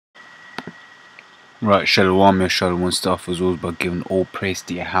Right, Shalom, Shalom stuff was always by giving all praise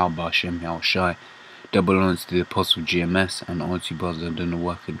to Yahweh Hashem Yahushai. Double honors to the Apostle GMS and all to brothers that doing the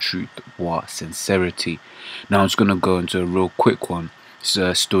work in truth, what sincerity. Now I'm just gonna go into a real quick one.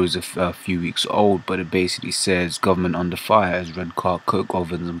 This story's a few weeks old, but it basically says government under fire as red car, coke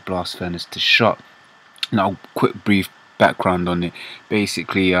ovens and blast furnace to shut. Now, quick brief background on it.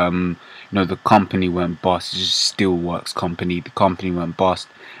 Basically, the company went bust. It's just Steelworks company. The company went bust,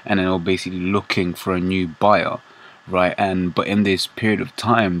 and then they were basically looking for a new buyer, right? But in this period of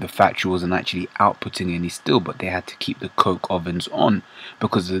time, the factory wasn't actually outputting any steel, but they had to keep the coke ovens on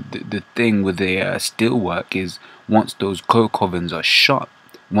because the thing with the steelwork is once those coke ovens are shut,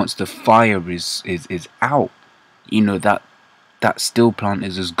 once the fire is out, that steel plant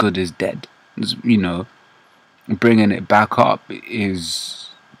is as good as dead. Bringing it back up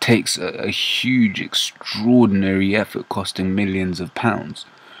takes a huge, extraordinary effort, costing millions of pounds,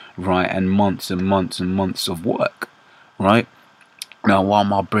 right, and months and months and months of work, right. Now, why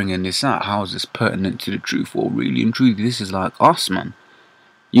am I bringing this out? How is this pertinent to the truth? Well, really and truly, this is like us, man.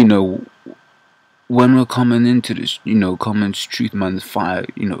 When we're coming into this, coming to truth, man, the fire,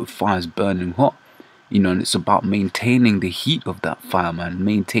 fire's burning hot. And it's about maintaining the heat of that fire, man.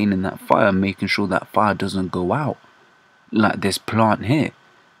 Maintaining that fire, making sure that fire doesn't go out. Like this plant here.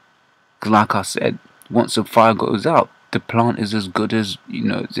 'Cause like I said, once the fire goes out, the plant is as good as,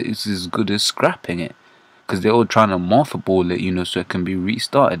 it's as good as scrapping it. Because they're all trying to mothball it, so it can be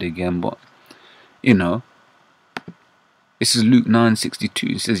restarted again. But, this is Luke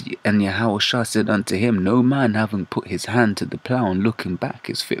 9:62. It says, and Yahushua said unto him, no man having put his hand to the plow and looking back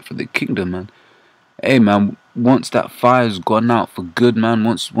is fit for the kingdom, man. Hey man, once that fire's gone out for good, man,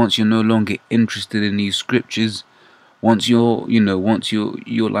 once you're no longer interested in these scriptures, once you're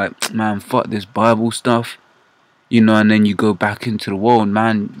like, man, fuck this Bible stuff, and then you go back into the world,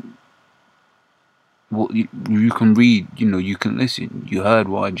 man, what you can read, you can listen. You heard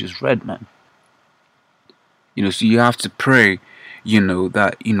what I just read, man. So you have to pray,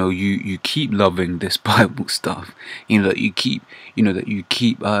 that you keep loving this Bible stuff, that you keep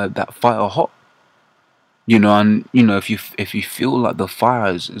that fire hot. And if you feel like the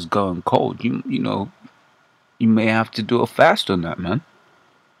fire is going cold, you may have to do a fast on that, man.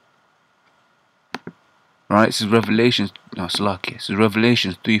 Right? This is Revelations. No, it's lucky. This is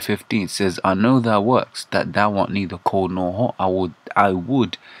Revelations 3:15. It says, I know thy works, that thou art neither cold nor hot. I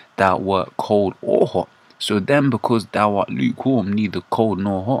would thou wert cold or hot. So then, because thou art lukewarm, neither cold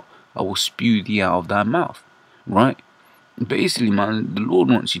nor hot, I will spew thee out of thy mouth. Right? Basically, man, the Lord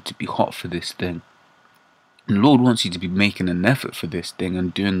wants you to be hot for this thing. The Lord wants you to be making an effort for this thing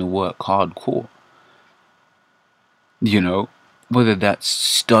and doing the work hardcore. Whether that's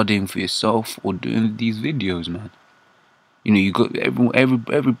studying for yourself or doing these videos, man. You got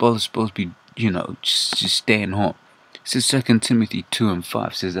everybody's supposed to be, just staying hot. It says 2 Timothy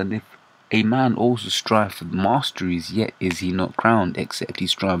 2:5 says, and if a man also strive for masteries, yet is he not crowned, except he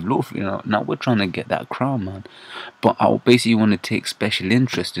strive lawfully. Now we're trying to get that crown, man. But I basically want to take special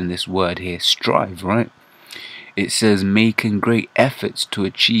interest in this word here, strive, right? It says making great efforts to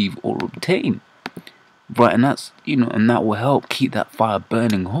achieve or obtain, right? And that's and that will help keep that fire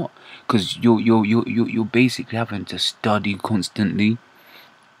burning hot, because you're basically having to study constantly.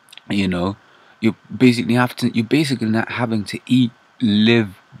 You're basically not having to eat,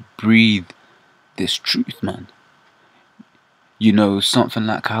 live, breathe this truth, man. Something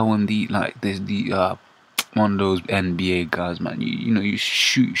like how in there's the one of those NBA guys, man. You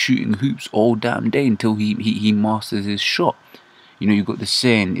shooting hoops all damn day until he masters his shot. You got the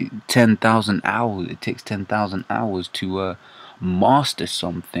saying, 10,000 hours. It takes 10,000 hours to master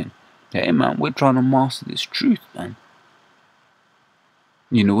something. Hey man, we're trying to master this truth, man.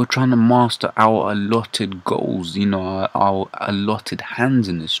 We're trying to master our allotted goals. Our allotted hands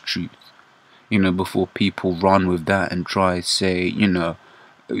in this truth. Before people run with that and try to say,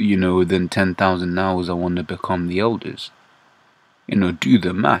 within 10,000 hours I want to become the elders. Do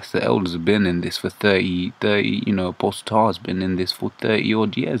the math. The elders have been in this for 30, Apostle Tar's been in this for 30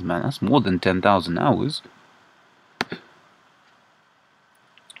 odd years, man. That's more than 10,000 hours.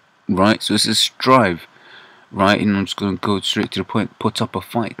 Right? So it's a strive. Right? And I'm just going to go straight to the point. Put up a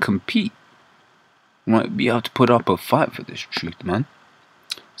fight. Compete. Right? Be able to put up a fight for this truth, man.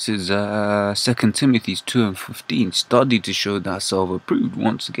 This is 2 Timothy 2:15. Study to show thyself approved.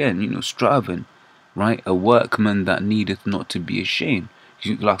 Once again, striving. Right? A workman that needeth not to be ashamed.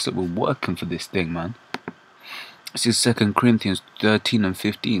 Like I said, we're working for this thing, man. This is 2 Corinthians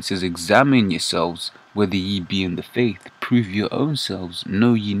 13:15. It says, examine yourselves whether ye be in the faith. Prove your own selves.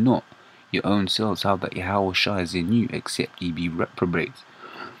 Know ye not your own selves how that Yahushua is in you, except ye be reprobates.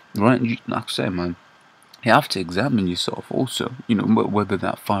 Right? Like I say, man. You have to examine yourself also, you know, whether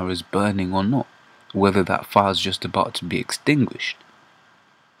that fire is burning or not, whether that fire is just about to be extinguished.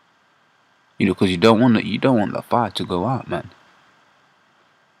 You know, because you don't want the fire to go out, man.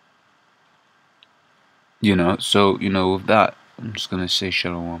 You know, so, you know, with that, I'm just gonna say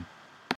shalom.